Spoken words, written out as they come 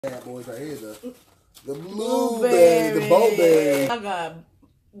Bad boys right here, the blueberry, the bowberry. I got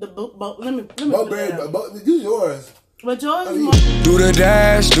the let me bowberry. Do yours. But yours is more. Do the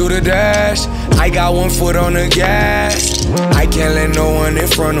dash. I got one foot on the gas. I can't let no one in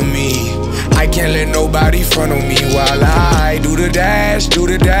front of me. I can't let nobody front of me while I do the dash.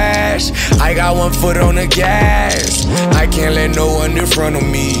 I got one foot on the gas. I can't let no one in front of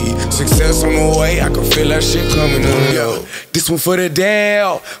me. Success on the way, I can feel that shit coming on. Yo, this one for the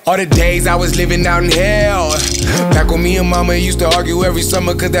Dale. All the days I was living out in hell. Back when me and mama used to argue every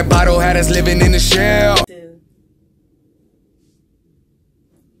summer, cause that bottle had us living in the shell.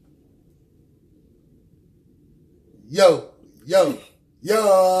 Yo.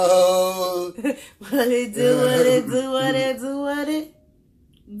 What it do?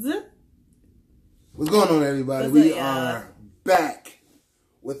 What's going on, everybody? We are back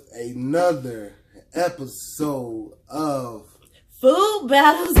with another episode of Food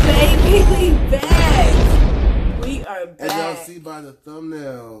Battles, baby. We back. We are back. As y'all see by the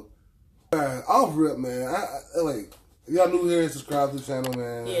thumbnail, off rip, man. If y'all new here, subscribe to the channel,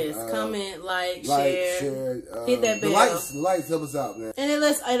 man. Yes, comment, like, share. Hit that bell. The lights help us out, man. And it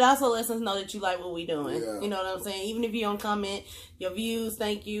also lets us know that you like what we doing. Yeah. You know what I'm saying? Even if you don't comment, your views,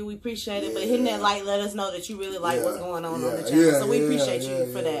 thank you. We appreciate it. But hitting that like let us know that you really like what's going on the channel. So we appreciate you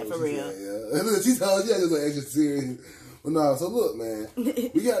for that, for real. She told you just like extra serious. But no, so look, man,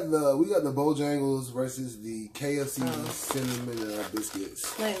 we got the Bojangles versus the KFC cinnamon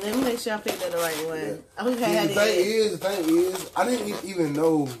biscuits. Let me make sure I picked that the right one. Yeah. Okay, the thing is, I didn't even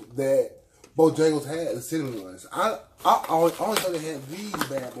know that Bojangles had the cinnamon ones. I always thought they had these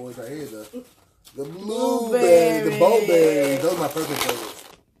bad boys right here, the blueberry, the bowberry. Those are my personal favorites.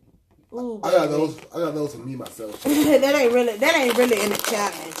 Ooh, I got those for me myself. that ain't really in the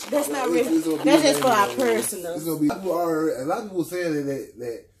challenge. That's not really. That's just for our personal. It's gonna be. A lot of people saying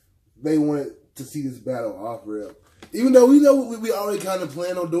that they wanted to see this battle off rip. Even though we know we already kind of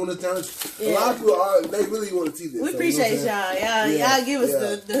plan on doing this challenge, a lot of people they really want to see this. We appreciate y'all. Y'all give us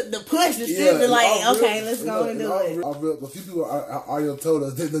the push to still be like, okay, let's go and do it. Off rip, a few people already told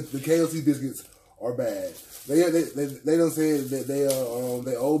us that the KFC biscuits are bad. They don't say that they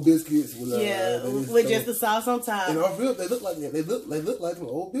old biscuits with with just the sauce on top. And off rip, they look like that. They look like some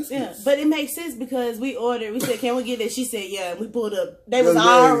old biscuits. Yeah, but it makes sense because we ordered. We said, "Can we get this?" She said, "Yeah." We pulled up. They was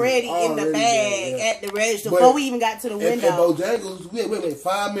already in the bag at the register before we even got to the window. At Bojangles, we had to wait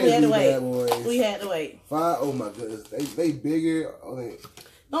 5 minutes. We had to wait. We had to wait. Oh my goodness, they bigger.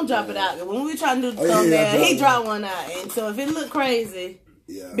 Don't drop it out. When we were trying to do the thumbnail, he dropped one out, and so if it looked crazy.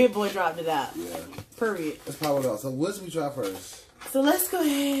 Yeah. Big boy dropped it out. Yeah. Period. Let's pop it out. So what should we try first? So let's go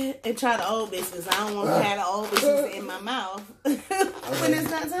ahead and try the old biscuits. I don't want to have the old biscuits in my mouth when it's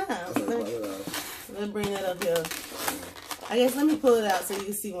not time. Let's bring that up here. I guess let me pull it out so you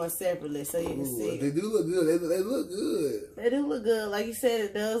can see one separately so you can see. They do look good. They look good. They do look good. Like you said,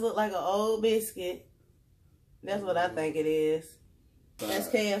 it does look like an old biscuit. That's what I think it is. That's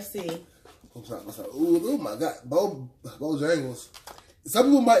KFC. Oh my God. Bojangles.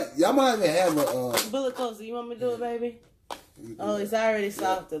 Some people y'all might even have a bullet closer. You want me to do it, baby? Oh, it's already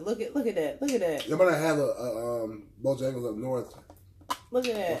softer. Look at that. You might have a Bojangles up north. Look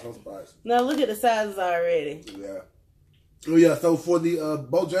at that. Now look at the sizes already. Yeah. Oh yeah. So for the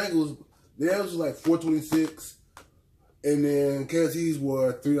Bojangles, theirs was like $4.26, and then KFC's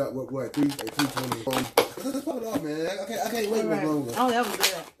were $3.20. Let's pop it off, man. I can't wait much longer. Oh, that was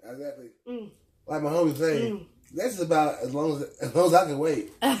good. Exactly. Like my homie say. That's about as long as I can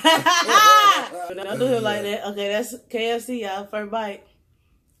wait. Don't do it like that. Okay, that's KFC, y'all. First bite.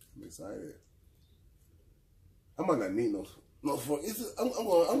 I'm excited. I might not need no fork. I'm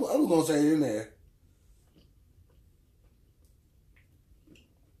gonna say it in there.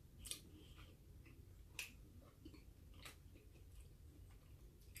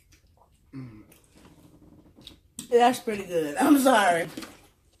 That's pretty good. I'm sorry.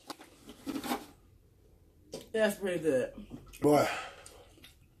 That's pretty good. Boy,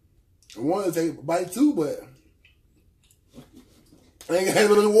 I wanted to take a bite too, but I ain't got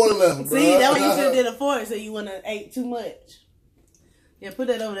any water left, bro. See, that's why you should have did a fork, so you wouldn't have ate too much. Yeah, put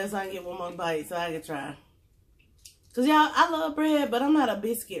that over there so I can get one more bite so I can try. Because, y'all, I love bread, but I'm not a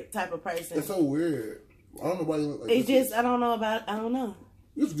biscuit type of person. It's so weird. I don't know why you look like it's biscuits. Just, I don't know about it. I don't know.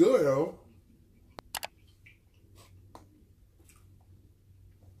 It's good, though.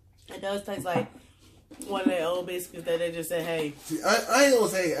 It does taste like one of the old biscuits that they just said, hey. See, I ain't gonna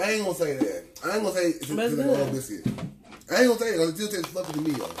say that. I ain't gonna say it's an old biscuit. I ain't gonna say it because it still tastes fluffy to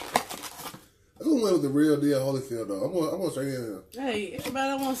me, though. I'm gonna win with the real deal Holyfield, though. I'm going straight in there. Hey, everybody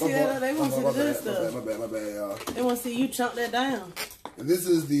don't want to see that. They want to see the good stuff. My bad, y'all. They want to see you chunk that down. And this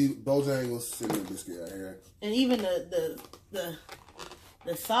is the Bojangles cinnamon biscuit right here. And even the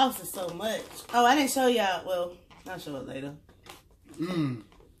sauce is so much. Oh, I didn't show y'all. Well, I'll show it later. Mmm.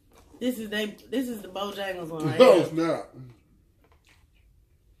 This is the Bojangles one right No, here. it's not.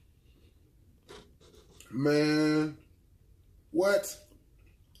 Man. What?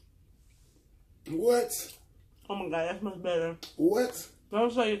 What? Oh my God, that's much better. What?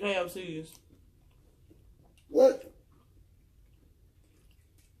 Don't show your KFCs. What?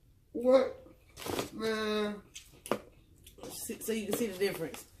 What? Man. So you can see the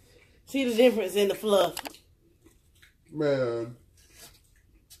difference. See the difference in the fluff. Man.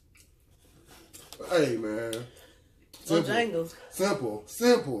 Hey, man. Bojangles. Simple.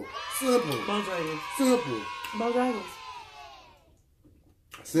 Bojangles. Simple. Bojangles.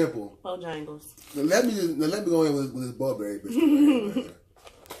 Simple. Bojangles. Now let me go in with this Burberry biscuit.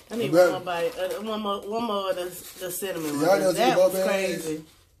 I need one more bite. One more of the cinnamon. Y'all know That was Burberry's? crazy.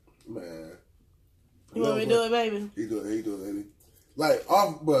 Man. You want me to do it, baby? He do it, baby. Like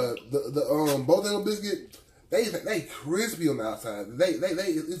the Bojangles biscuit, they crispy on the outside.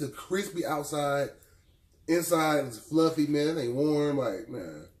 It's a crispy outside. Inside it's fluffy, man. It ain't warm, like,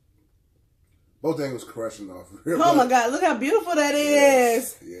 man. Bojangles crushing off. Oh my God, look how beautiful that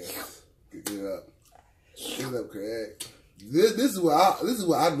is. Yes. Get it up. Get it up, Craig. This is what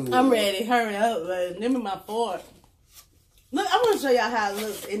I do. I'm ready. Hurry up, man. Give me my fork. Look, I want to show y'all how it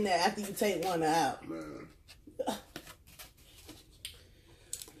looks in there after you take one out. Man.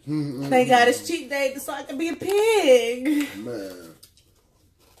 Thank God it's cheat day so I can be a pig. Man.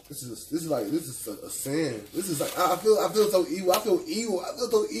 This is a sin. This is like I feel so evil. I feel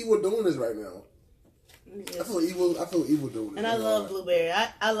so evil doing this right now. Yes. I feel evil doing it. And I love blueberry.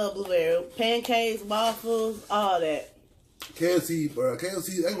 I love blueberry. Pancakes, waffles, all that. KFC, bro.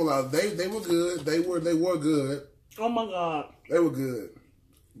 KFC, ain't gonna lie, they were good. They were good. Oh my God. They were good.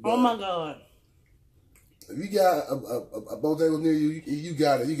 But oh my God. If you got a Bojangles near you, you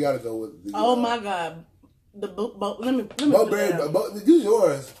gotta go with the oh my God. Let me Blueberry, use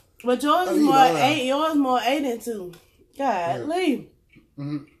yours. But yours is more 8. Yours more 8 than 2. God, leave.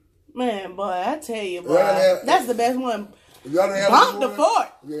 Mm-hmm. Man, boy, I tell you, boy, that's the best one. If y'all didn't have Bump the fork.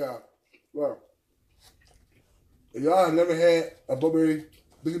 Yeah. Well, if y'all have never had a Blueberry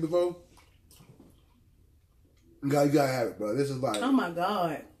biscuit before, you gotta have it, bro. This is like, oh my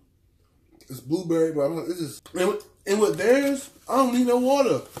God. It's blueberry, bro. This is and with theirs, I don't need no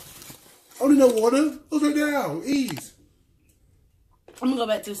water. Go straight down, ease. I'm gonna go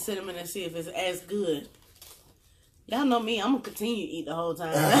back to the cinnamon and see if it's as good. Y'all know me, I'm gonna continue to eat the whole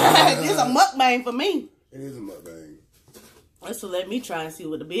time. It's a mukbang for me. It is a mukbang. So let me try and see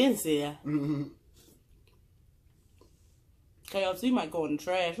what the bin said. Mm-hmm. KFC might go in the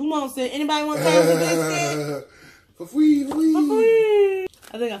trash. Who wants it? Anybody want KFC biscuit? For free.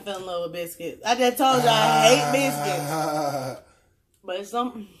 I think I fell in love with biscuits. I just told y'all I hate biscuits. But it's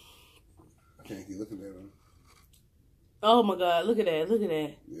something. I can't keep looking at them. Oh my God, look at that.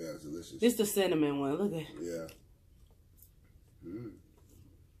 Yeah, it's delicious. This the cinnamon one. Look at. Yeah.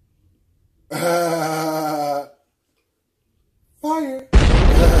 Fire.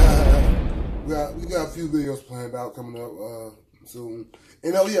 We got a few videos planned out coming up soon.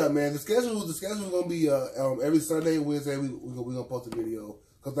 And oh yeah, man, the schedule is gonna be every Sunday and Wednesday we gonna post a video,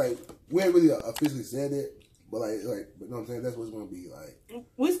 cause like we ain't really officially said it. But like, you know what I'm saying? That's what it's gonna be like.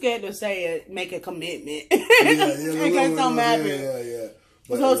 We scared to say it, make a commitment. In case something happens. Yeah.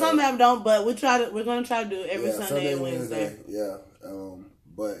 But, so something happen don't. But we're gonna try to do it every Sunday and Wednesday. Yeah.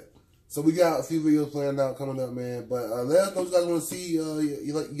 But so we got a few videos planned out coming up, man. But let us know what you guys want to see.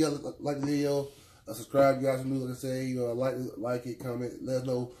 You like the video? Subscribe, you guys are new. Like I say, like it, comment. Let us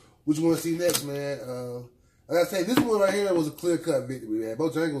know what you want to see next, man. Like I say, this one right here was a clear cut victory, man.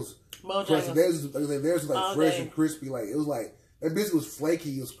 Bojangles. Theirs was like fresh and crispy. Like it was like that biscuit was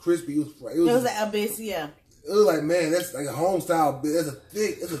flaky. It was crispy. It was like a biscuit. Yeah. It was like, man, that's like a home style. It's a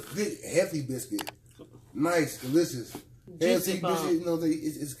thick, hefty biscuit. Nice, delicious. KFC biscuit, you know,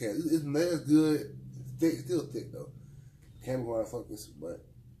 it's good. Thick, still thick though. Can't go out of focus, but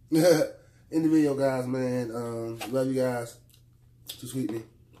in the video, guys, man. Love you guys. Too sweet me.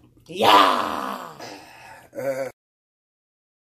 Yeah.